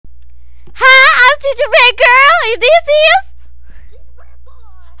gingerbread girl, and this is.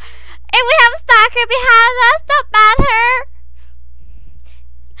 And we have a stalker behind us. Don't mind her.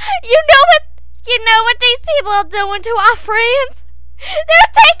 You know what these people are doing to our friends?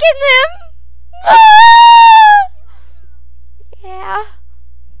 They're taking them. Yeah.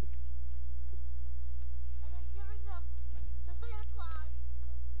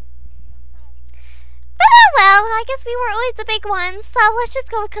 But oh well, I guess we were always the big ones, so let's just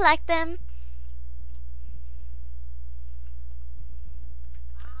go collect them.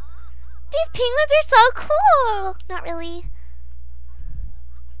 These penguins are so cool. Not really.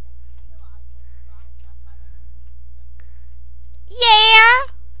 Yeah.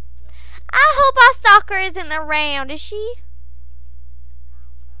 I hope our stalker isn't around, is she?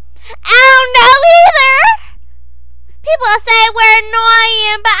 I don't know either. People say we're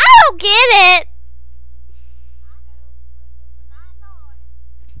annoying, but I don't get it.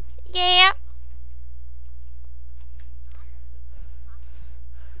 Yeah.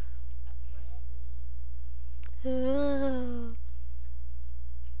 Ooh.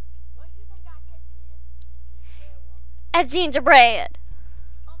 What do you think I get, Miss? A gingerbread.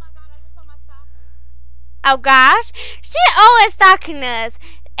 Oh my God, I just saw my stalker. Oh gosh, she always stalking us.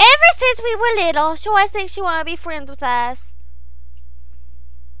 Ever since we were little, she always thinks she want to be friends with us.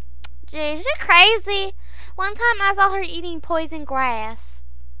 Gee, she's crazy. One time I saw her eating poison grass.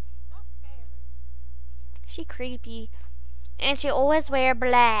 That's scary. She creepy. And she always wear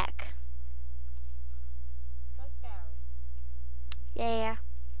black. So scary. Yeah.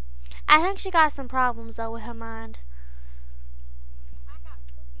 I think she got some problems though with her mind. I got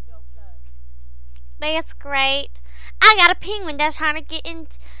cookie dough blood. That's great. I got a penguin that's trying to get in,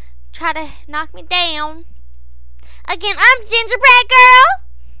 try to knock me down. Again, I'm Gingerbread Girl.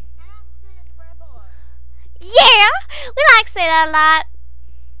 I'm Gingerbread Boy. Yeah, we like to say that a lot.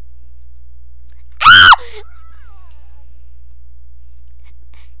 Ow!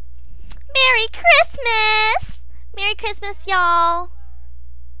 Merry Christmas! Merry Christmas, y'all.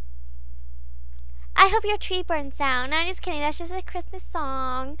 I hope your tree burns down. No, I'm just kidding. That's just a Christmas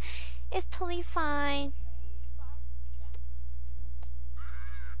song. It's totally fine.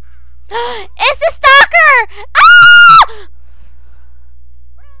 It's the stalker! Ah!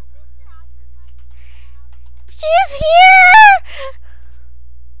 She's here!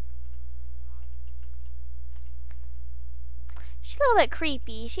 She's a little bit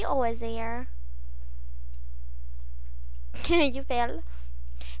creepy. She always there. You fell.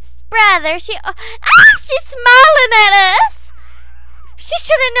 Brother, she's smiling at us. She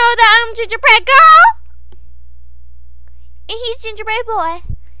shouldn't know that I'm Gingerbread Girl. And he's Gingerbread Boy.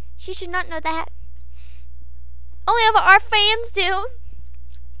 She should not know that. Only of our fans do.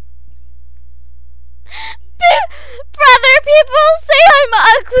 Brother, people say I'm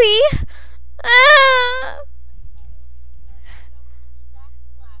ugly.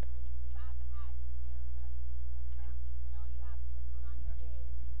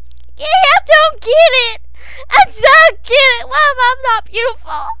 Yeah, I don't get it. I don't get it. Why am I not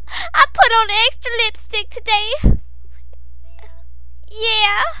beautiful? I put on extra lipstick today.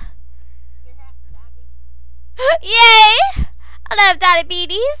 Yeah. Yay! I love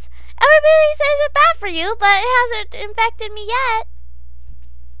diabetes. Everybody says it's bad for you, but it hasn't infected me yet.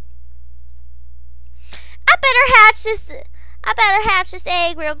 I better hatch this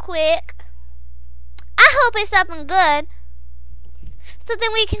egg real quick. I hope it's something good. So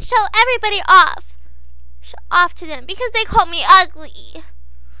then we can show everybody off. Show off to them because they call me ugly.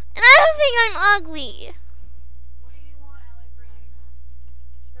 And I don't think I'm ugly. What do you want, Ellie, for eggs?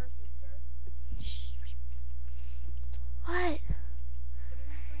 Sure, sister. What? What do you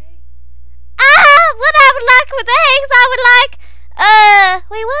want for eggs? What I would like with eggs, I would like,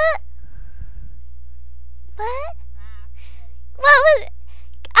 wait, what? What? What was it?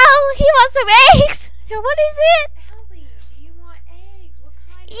 Oh, he wants some eggs. What is it? Ellie, do you want eggs? What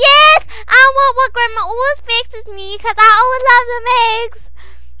kind of Yes, I want what Grandma always fixes me because I always love them eggs.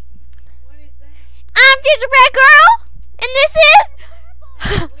 What is that? I'm Gingerbread Girl, and this is...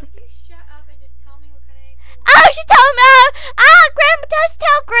 Will you shut up and just tell me what kind of eggs you want? Oh, she told me, Grandma, just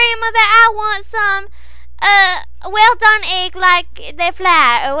tell Grandma that I want some, well done egg like they're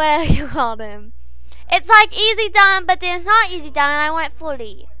flat, or whatever you call them. It's like easy done, but then it's not easy done, and I want it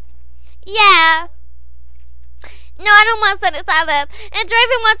fully. Yeah. No, I don't want something side up. And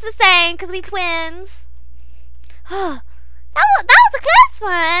Draven wants the same, because we twins. that was a close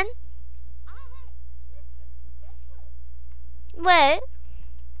one. What?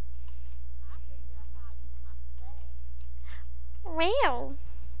 Real.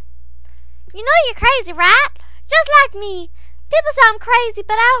 You know you're crazy, right? Just like me. People say I'm crazy,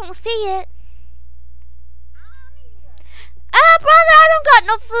 but I don't see it. Ah, brother, I don't got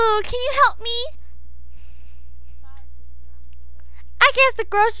no food. Can you help me? Sorry, sister, I'm good. I guess the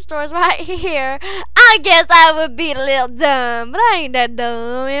grocery store's right here. I guess I would be a little dumb, but I ain't that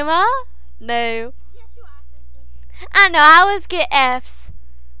dumb, am I? No. Yes, you are, sister. I know, I always get F's.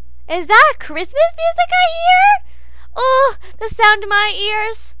 Is that Christmas music I hear? Oh, the sound in my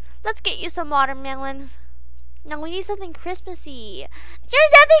ears. Let's get you some watermelons. No, we need something Christmassy.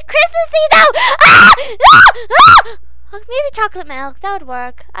 There's nothing Christmassy though! Ah! Ah! Ah! Maybe chocolate milk. That would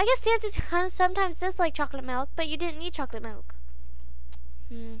work. I guess Santa kind of sometimes does like chocolate milk, but you didn't need chocolate milk.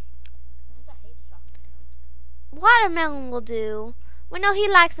 Santa hates chocolate milk. Watermelon will do. We know he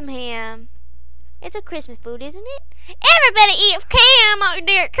likes some ham. It's a Christmas food, isn't it? Everybody eats ham on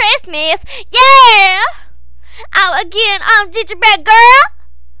their Christmas. Yeah! Oh, again, I'm Gingerbread Girl.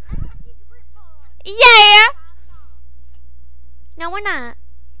 Yeah! No, we're not.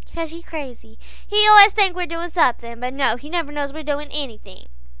 Because he's crazy. He always thinks we're doing something, but no, he never knows we're doing anything.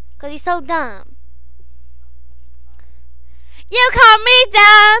 Because he's so dumb. You call me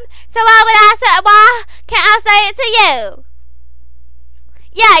dumb, so why can't I say it to you?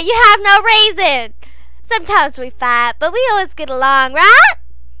 Yeah, you have no reason. Sometimes we fight, but we always get along, right?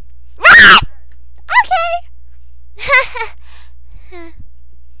 Right! Okay.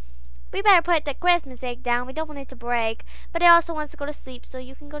 We better put the Christmas egg down. We don't want it to break. But it also wants to go to sleep, so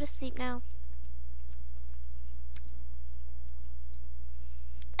you can go to sleep now.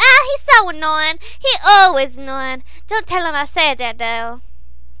 Ah, he's so annoying. He always annoying. Don't tell him I said that, though.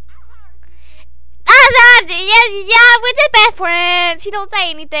 Yeah, we're just best friends. He don't say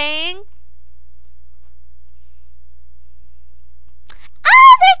anything.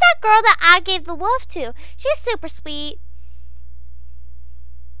 Oh, there's that girl that I gave the wolf to. She's super sweet.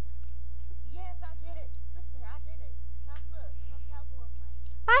 Yes, I did it. Sister, I did it. Come look. Come teleport me.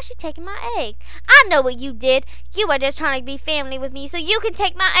 Why is she taking my egg? I know what you did. You were just trying to be family with me so you can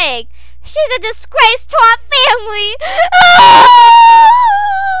take my egg. She's a disgrace to our family. Ah!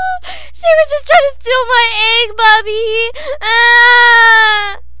 She was just trying to steal my egg, Bubby.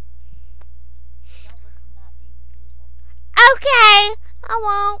 Ah! Don't listen to that evil people. Okay, I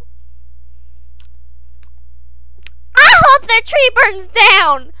won't. I hope their tree burns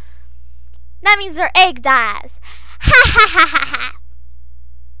down. That means their egg dies. Ha ha ha ha ha.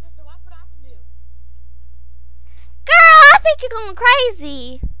 Sister, watch what I can do. Girl, I think you're going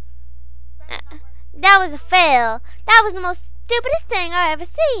crazy. Better not work. That was a fail. That was the most stupidest thing I've ever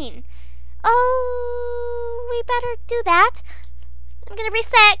seen. Oh, we better do that. I'm gonna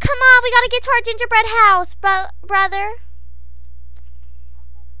reset. Come on, we gotta get to our gingerbread house, brother.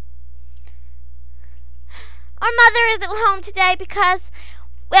 Our mother isn't home today because,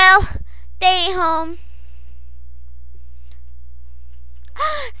 well, they ain't home.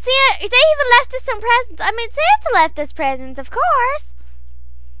 Santa, they even left us some presents. I mean, Santa left us presents, of course.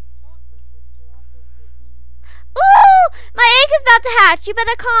 Chocolate, sister, I think it. Ooh, my egg is about to hatch. You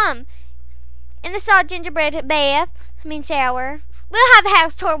better come. In the salt gingerbread shower. We'll have a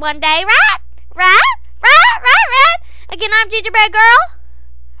house tour one day, right? Right? Again, I'm Gingerbread Girl.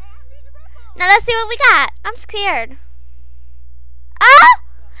 Now let's see what we got. I'm scared. Oh,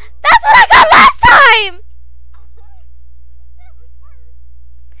 that's what I got last time.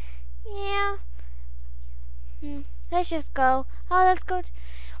 Yeah. Let's just go. Oh, let's go.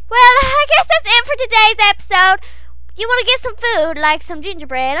 Well, I guess that's it for today's episode. You want to get some food, like some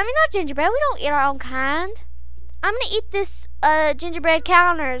gingerbread. I mean, not gingerbread. We don't eat our own kind. I'm going to eat this gingerbread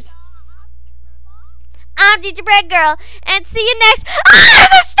counters. I'm Gingerbread Girl, and see you next. Ah,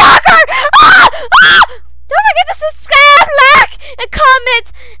 there's a stalker! Ah! Ah! Don't forget to subscribe, like, and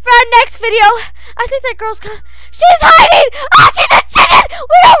comment for our next video. I think that girl's she's hiding! Ah, she's a chicken!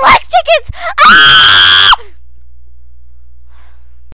 We don't